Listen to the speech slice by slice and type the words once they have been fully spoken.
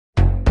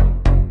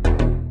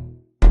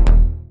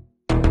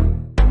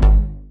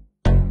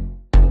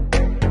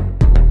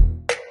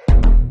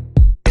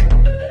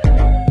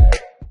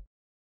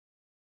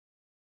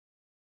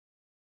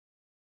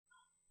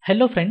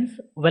Hello friends,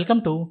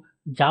 welcome to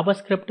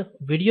JavaScript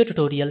video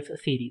tutorials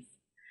series.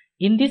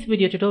 In this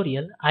video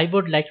tutorial, I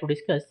would like to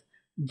discuss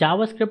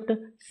JavaScript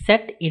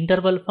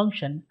setInterval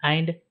function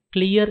and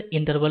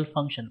clearInterval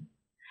function.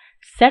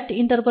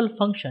 SetInterval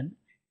function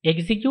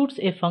executes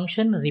a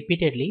function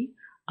repeatedly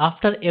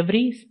after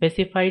every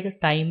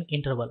specified time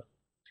interval.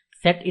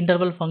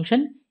 SetInterval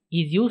function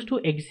is used to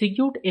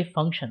execute a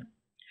function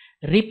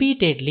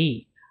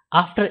repeatedly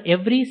after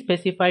every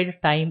specified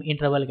time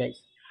interval,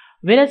 guys.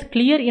 Whereas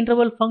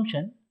clearInterval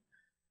function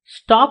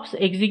stops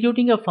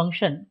executing a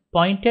function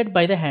pointed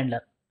by the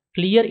handler.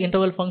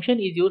 ClearInterval function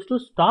is used to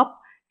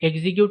stop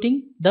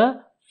executing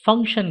the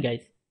function,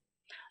 guys.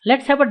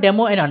 Let's have a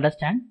demo and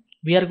understand.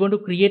 We are going to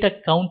create a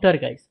counter,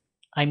 guys.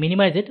 I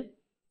minimize it.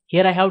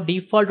 Here I have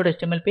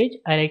default.html page.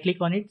 I right click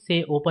on it,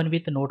 say open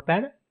with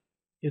notepad.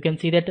 You can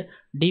see that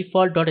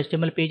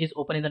default.html page is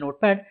open in the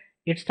notepad.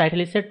 Its title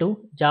is set to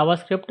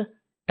JavaScript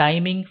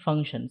timing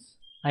functions.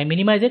 I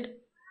minimize it.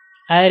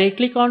 I right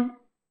click on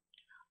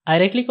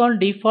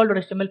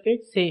default.html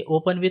page, say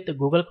open with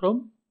Google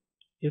Chrome.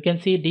 You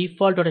can see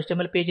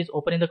default.html page is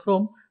open in the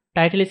Chrome.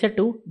 Title is set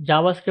to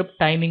JavaScript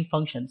timing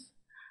functions.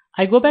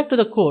 I go back to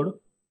the code.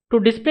 To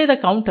display the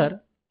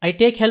counter, I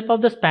take help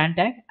of the span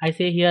tag. I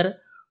say here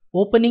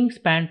opening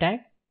span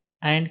tag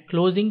and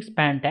closing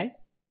span tag.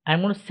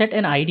 I'm going to set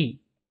an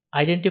ID,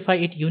 identify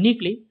it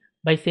uniquely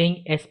by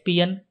saying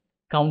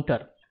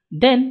spnCounter.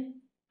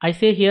 Then I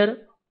say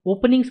here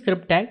opening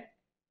script tag,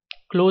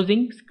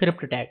 closing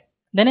script tag.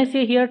 Then I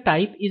say here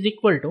type is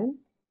equal to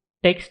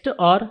text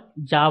or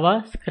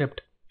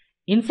JavaScript.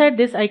 Inside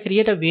this I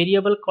create a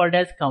variable called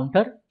as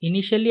counter.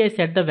 Initially I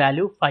set the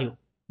value 5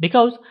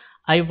 because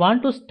I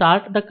want to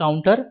start the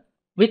counter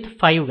with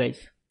 5,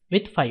 guys,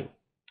 with 5.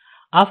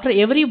 After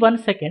every 1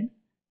 second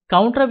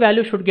counter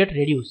value should get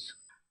reduced.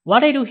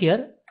 What I do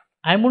here,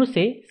 I'm going to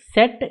say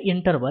set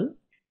interval.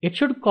 It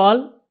should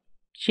call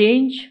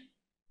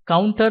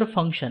changeCounter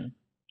function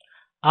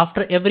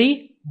after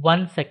every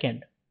 1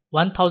 second.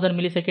 1000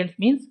 milliseconds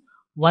means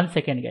 1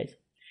 second, guys.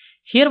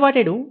 Here what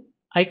I do,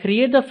 I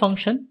create the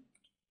function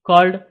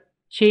called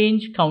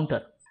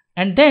changeCounter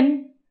and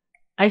then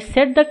I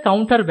set the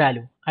counter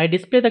value. I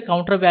display the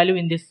counter value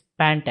in this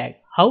span tag.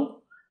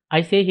 How?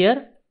 I say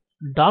here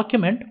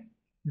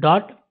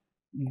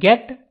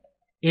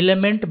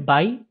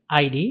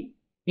document.getElementById.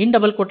 In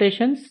double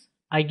quotations,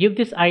 I give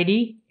this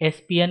ID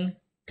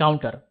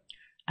spnCounter.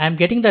 I am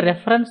getting the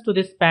reference to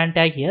this span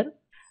tag here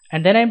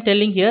and then I am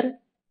telling here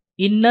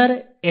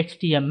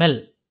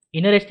innerHTML.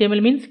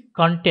 InnerHTML means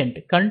content.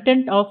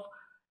 Content of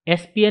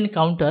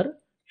spnCounter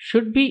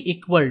should be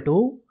equal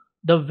to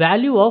the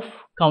value of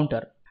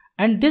counter.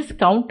 And this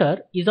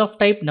counter is of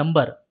type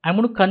number. I'm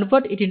going to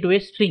convert it into a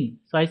string.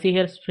 So I say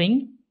here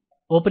string,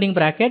 opening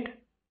bracket,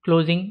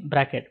 closing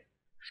bracket.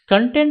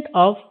 Content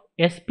of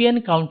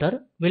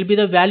spnCounter will be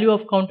the value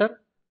of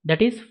counter,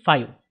 that is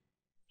 5.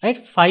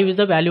 Right? 5 is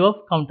the value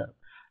of counter.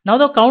 Now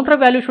the counter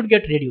value should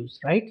get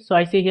reduced, right? So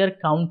I say here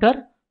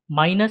counter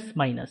minus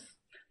minus.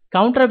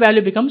 Counter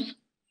value becomes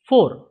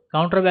 4.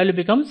 Counter value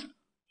becomes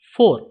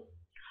 4.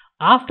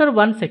 After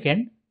 1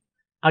 second,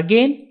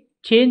 again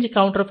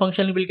changeCounter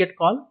function will get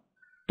called.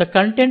 The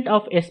content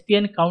of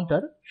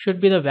spnCounter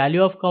should be the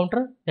value of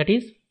counter, that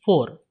is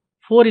 4.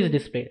 4 is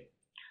displayed.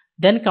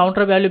 Then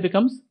counter value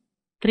becomes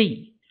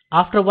 3.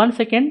 After 1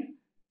 second,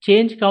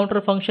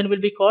 changeCounter function will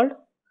be called.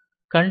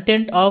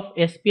 Content of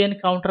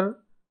spnCounter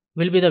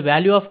will be the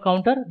value of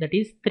counter, that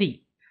is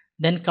 3.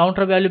 Then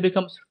counter value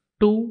becomes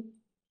 2.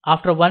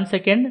 After 1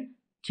 second,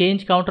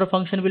 changeCounter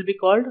function will be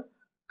called.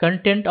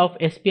 Content of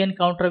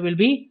spnCounter will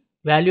be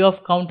value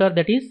of counter,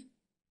 that is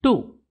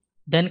 2.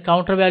 Then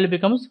counter value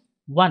becomes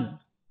 1.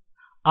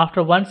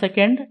 After 1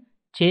 second,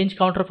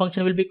 changeCounter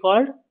function will be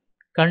called.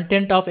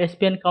 Content of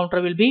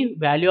spnCounter will be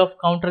value of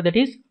counter, that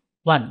is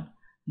 1.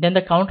 Then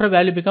the counter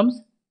value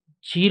becomes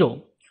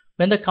 0.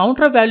 When the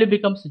counter value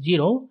becomes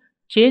 0,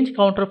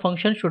 changeCounter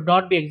function should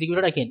not be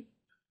executed again.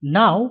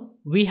 Now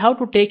we have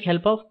to take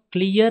help of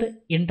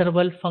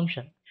clearInterval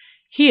function.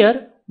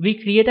 Here we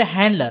create a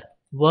handler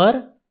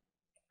where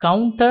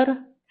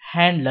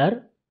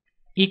counterHandler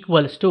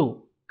equals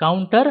to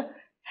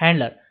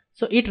counterHandler.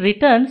 So it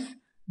returns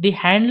the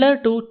handler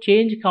to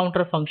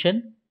changeCounter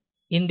function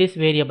in this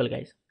variable,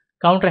 guys.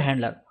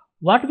 CounterHandler.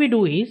 What we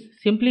do is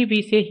simply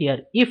we say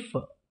here if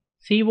counter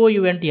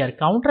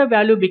counter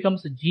value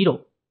becomes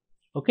 0.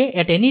 Okay,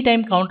 at any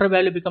time counter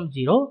value becomes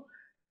 0,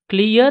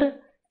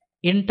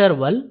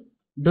 clearInterval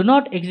do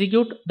not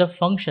execute the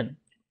function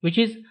which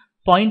is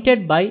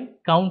pointed by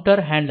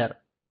counterHandler.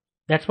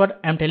 That's what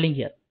I'm telling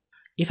here.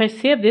 If I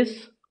save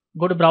this,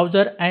 go to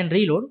browser and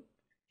reload,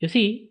 you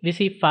see we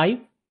see 5,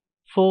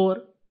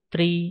 4,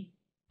 3,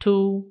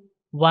 2,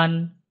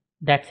 1.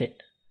 That's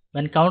it.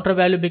 When counter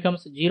value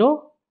becomes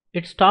 0,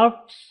 it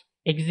stops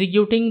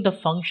executing the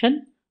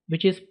function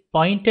which is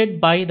pointed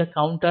by the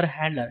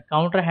counterHandler.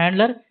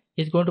 CounterHandler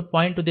is going to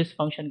point to this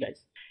function,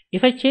 guys.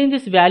 If I change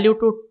this value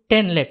to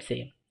 10, let's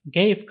say,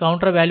 okay, if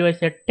counter value I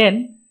set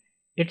 10,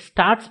 it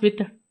starts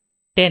with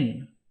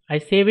 10. I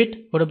save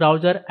it, go to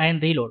browser and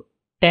reload.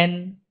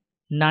 10,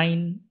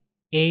 9,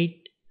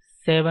 8,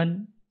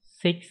 7,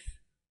 6,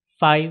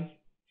 5,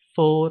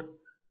 4,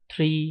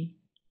 3,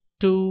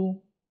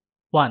 2,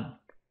 1.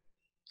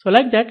 So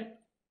like that,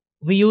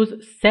 we use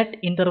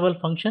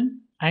setInterval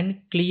function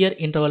and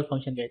clearInterval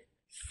function, guys.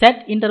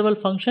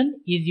 SetInterval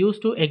function is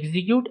used to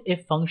execute a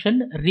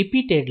function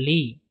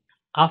repeatedly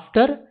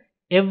after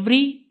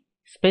every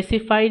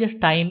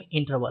specified time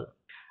interval,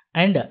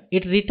 and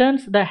it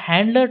returns the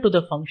handler to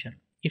the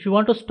function. If you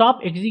want to stop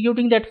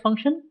executing that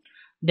function,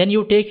 then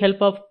you take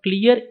help of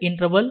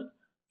clearInterval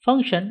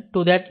function.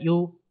 To that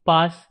you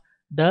pass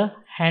the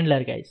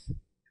handler, guys.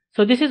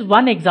 So this is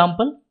one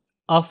example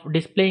of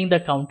displaying the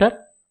counter.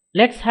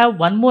 Let's have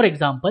one more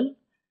example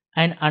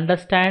and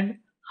understand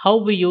how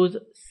we use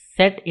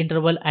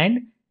setInterval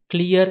and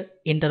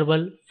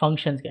clearInterval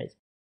functions, guys.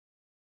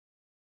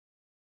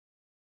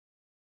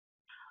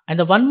 And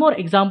the one more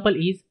example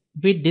is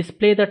we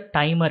display the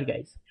timer,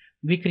 guys.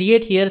 We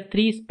create here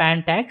 3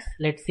 span tags.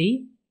 Let's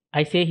see.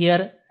 I say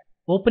here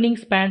opening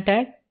span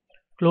tag,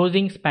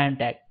 closing span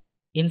tag.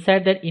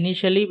 Inside that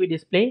initially we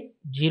display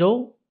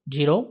 0,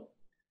 0,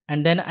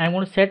 and then I'm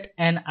going to set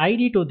an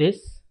ID to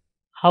this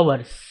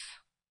hours.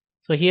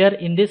 So here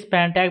in this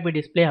span tag we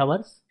display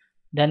hours,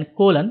 then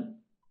colon,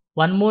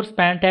 one more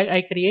span tag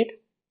I create,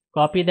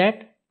 copy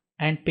that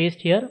and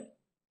paste here.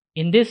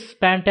 In this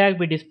span tag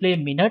we display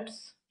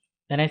minutes,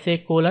 then I say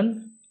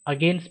colon,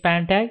 again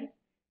span tag.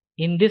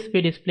 In this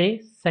we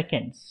display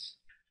seconds.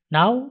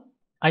 Now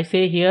I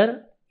say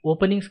here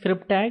opening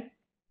script tag,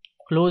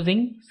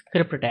 closing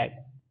script tag.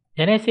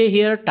 Then I say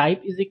here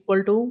type is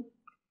equal to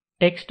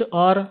text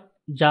or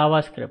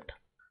JavaScript.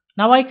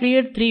 Now I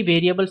create 3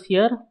 variables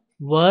here,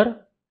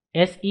 var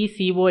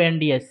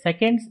seconds,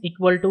 seconds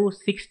equal to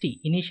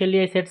 60.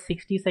 Initially I said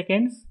 60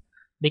 seconds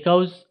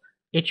because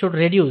it should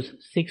reduce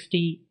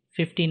 60,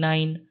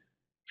 59,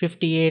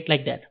 58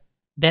 like that.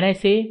 Then I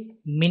say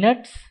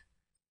minutes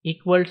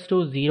equals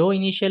to 0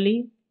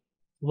 initially,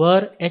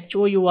 var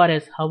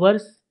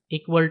hours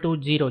equal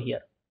to 0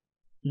 here.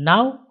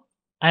 Now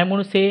I am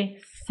going to say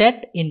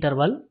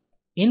setInterval,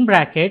 in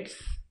brackets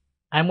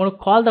I am going to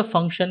call the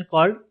function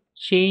called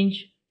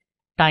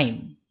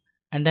changeTime,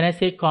 and then I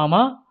say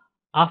comma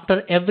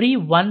after every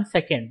 1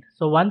 second.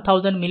 So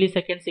 1000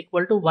 milliseconds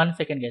equal to 1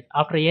 second, guys.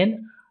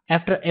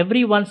 After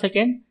every 1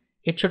 second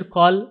it should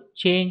call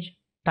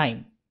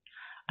changeTime.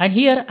 And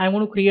here I am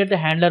going to create the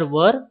handler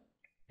var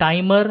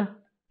timer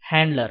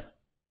handler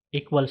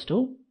equals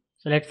to,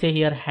 so let's say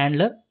here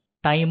handler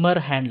timer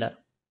handler.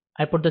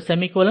 I put the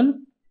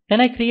semicolon,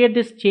 then I create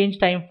this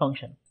changeTime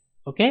function.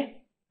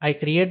 Okay, I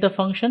create the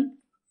function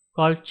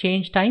called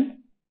changeTime.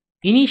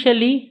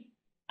 Initially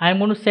I am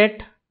going to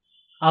set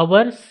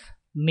hours,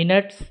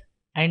 minutes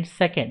and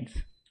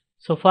seconds.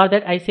 So for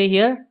that I say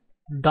here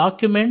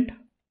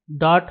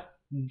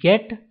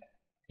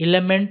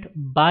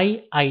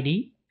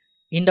document.getElementById,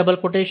 in double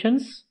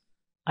quotations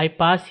I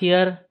pass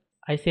here,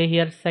 I say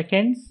here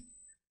seconds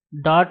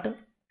dot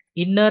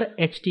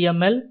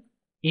innerHTML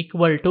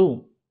equal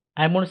to,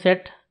 I'm going to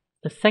set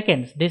the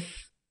seconds,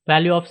 this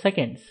value of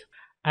seconds,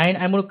 and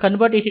I'm going to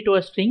convert it into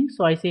a string.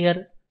 So I say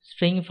here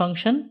string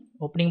function,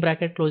 opening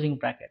bracket, closing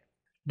bracket.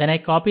 Then I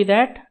copy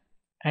that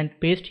and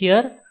paste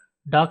here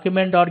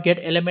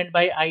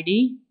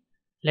document.getElementById.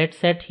 Let's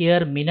set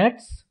here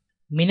minutes.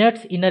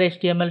 Minutes inner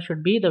HTML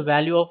should be the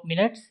value of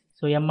minutes,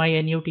 so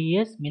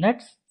minutes,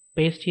 minutes,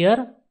 paste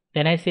here.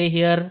 Then I say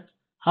here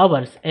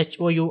hours,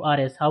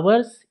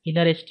 hours,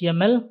 inner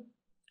HTML,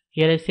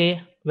 here I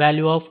say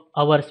value of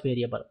hours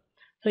variable.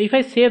 So if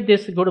I save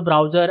this, go to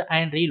browser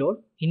and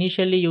reload,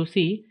 initially you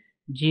see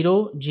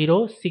 0,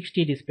 0,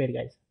 60 displayed,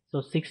 guys.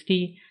 So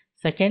 60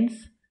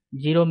 seconds,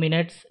 0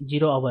 minutes,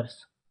 0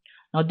 hours.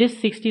 Now this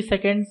 60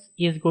 seconds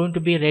is going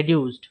to be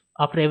reduced.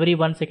 After every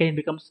 1 second it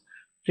becomes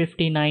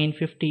 59,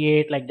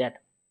 58 like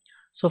that.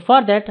 So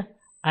for that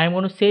I am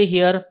going to say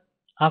here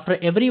after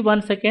every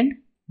 1 second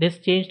this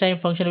changeTime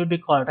function will be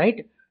called,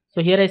 right?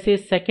 So here I say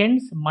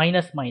seconds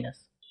minus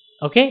minus.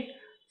 Okay,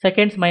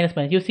 seconds minus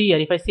minus. You see here,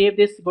 if I save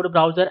this, go to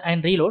browser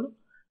and reload,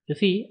 you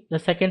see the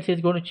seconds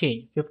is going to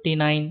change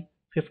 59,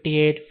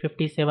 58,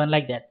 57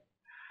 like that.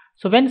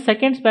 So when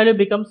seconds value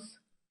becomes,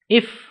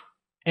 if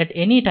at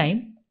any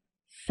time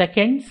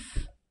seconds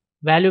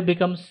value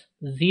becomes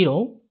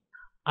 0,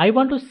 I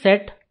want to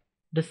set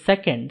the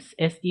seconds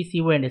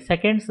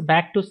seconds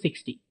back to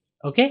 60.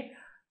 Okay,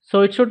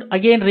 so it should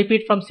again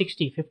repeat from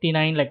 60,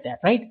 59 like that,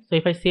 right? So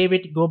if I save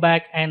it, go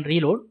back and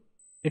reload,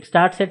 it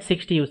starts at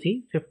 60, you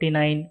see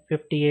 59,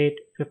 58,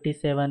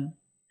 57,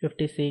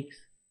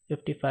 56,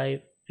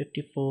 55,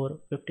 54,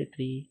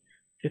 53,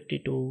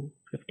 52,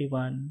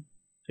 51,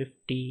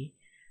 50,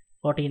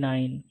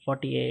 49,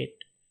 48,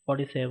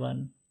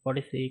 47,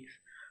 46,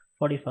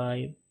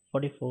 45,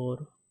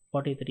 44,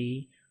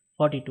 43,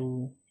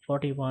 42,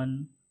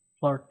 41,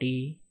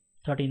 40,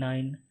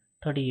 39,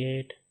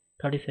 38,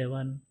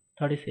 37,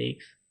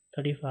 36,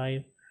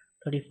 35,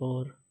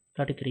 34,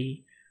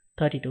 33,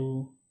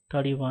 32,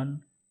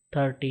 31,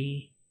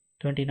 30,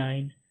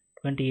 29,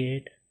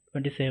 28,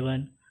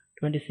 27,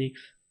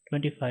 26,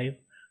 25,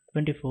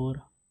 24,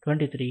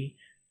 23,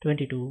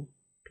 22,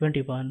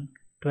 21,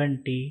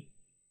 20,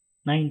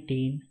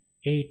 19,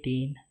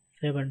 18,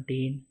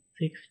 17,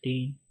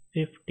 16,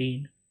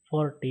 15,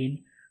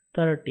 14,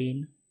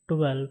 13,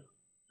 12,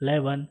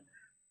 11,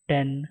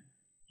 10,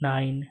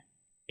 9,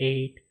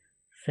 8,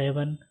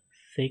 7,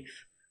 6,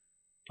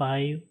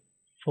 5,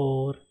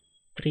 4,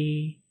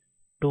 3,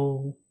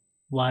 2,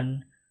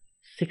 1,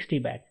 60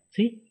 back.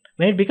 See,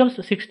 when it becomes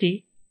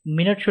 60,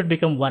 minutes should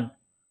become 1.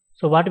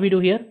 So what do we do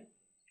here?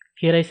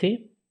 Here I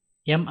say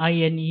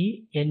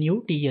MINUTS,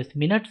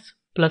 minutes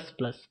plus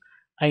plus.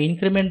 I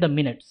increment the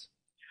minutes.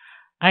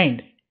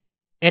 And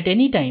at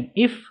any time,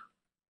 if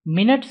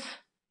minutes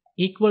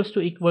equals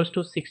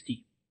to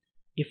 60,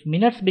 if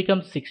minutes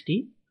becomes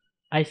 60,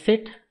 I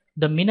set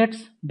the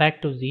minutes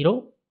back to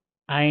 0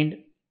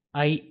 and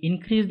I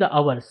increase the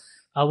hours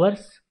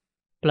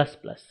plus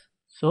plus.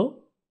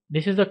 So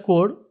this is the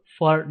code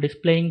for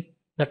displaying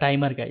the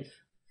timer, guys.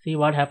 See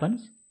what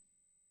happens.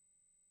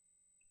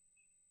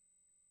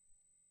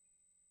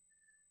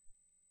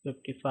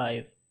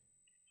 55,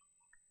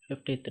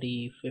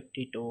 53,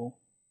 52.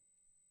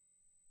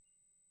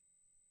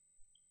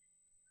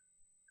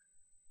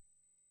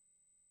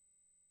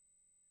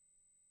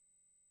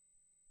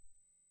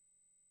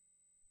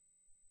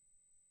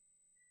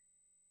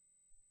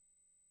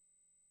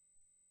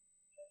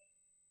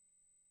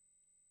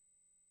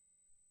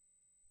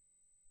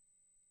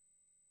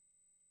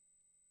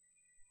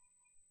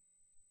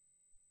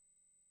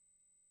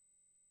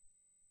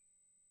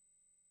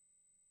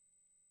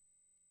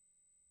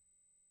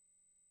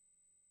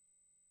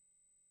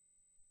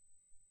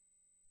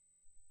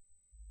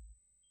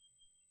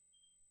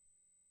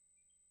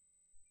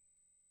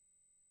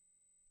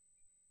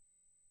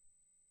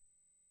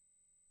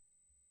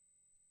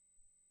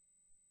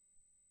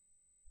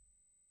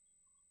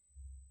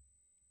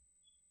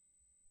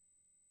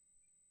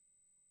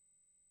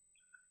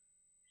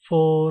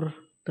 Four,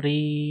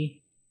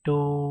 3,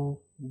 2,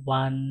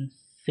 1,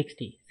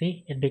 60.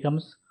 See, it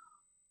becomes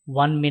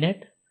 1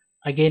 minute.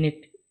 Again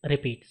it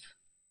repeats.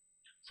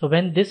 So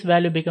when this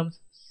value becomes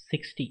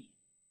 60,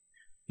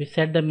 we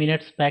set the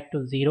minutes back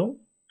to 0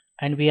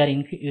 and we are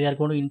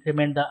going to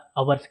increment the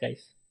hours,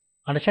 guys.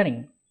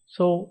 Understanding?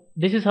 So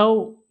this is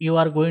how you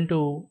are going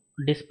to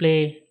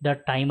display the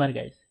timer,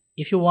 guys.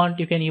 If you want,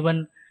 you can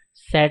even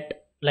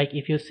set, like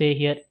if you say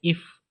here, if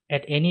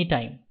at any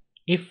time,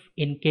 if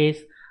in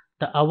case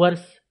the hours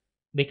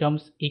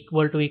becomes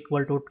equal to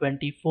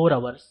 24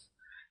 hours,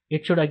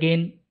 it should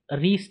again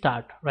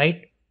restart,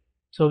 right?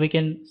 So we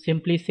can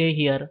simply say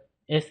here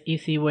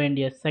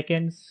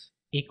seconds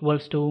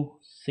equals to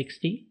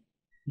 60,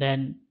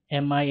 then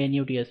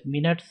minuts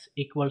minutes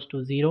equals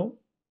to 0,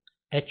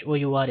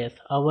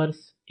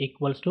 hours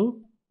equals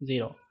to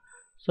 0.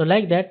 So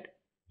like that,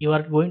 you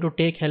are going to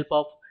take help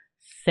of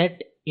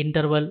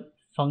setInterval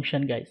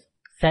function, guys.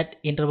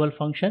 setInterval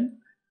function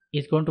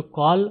is going to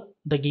call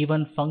the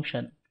given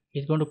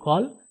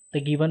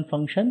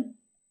function,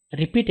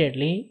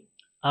 repeatedly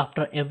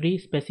after every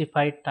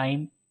specified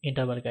time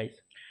interval, guys.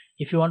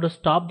 If you want to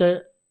stop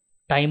the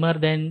timer,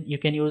 then you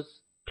can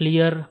use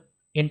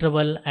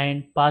clearInterval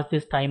and pass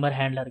this timer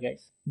handler,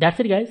 guys. That's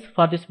it, guys,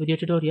 for this video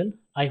tutorial.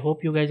 I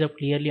hope you guys have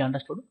clearly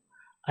understood.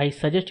 I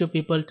suggest you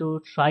people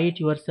to try it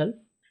yourself.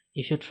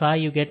 If you try,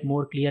 you get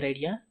more clear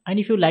idea. And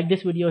if you like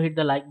this video, hit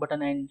the like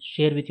button and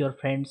share with your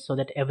friends so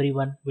that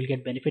everyone will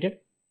get benefited.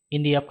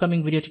 In the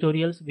upcoming video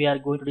tutorials, we are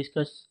going to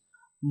discuss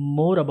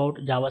more about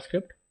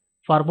JavaScript.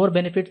 For more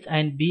benefits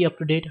and be up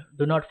to date,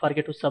 do not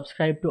forget to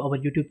subscribe to our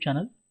YouTube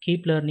channel.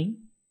 Keep learning,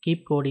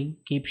 keep coding,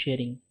 keep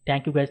sharing.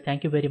 Thank you, guys.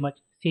 Thank you very much.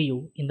 See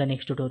you in the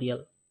next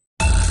tutorial.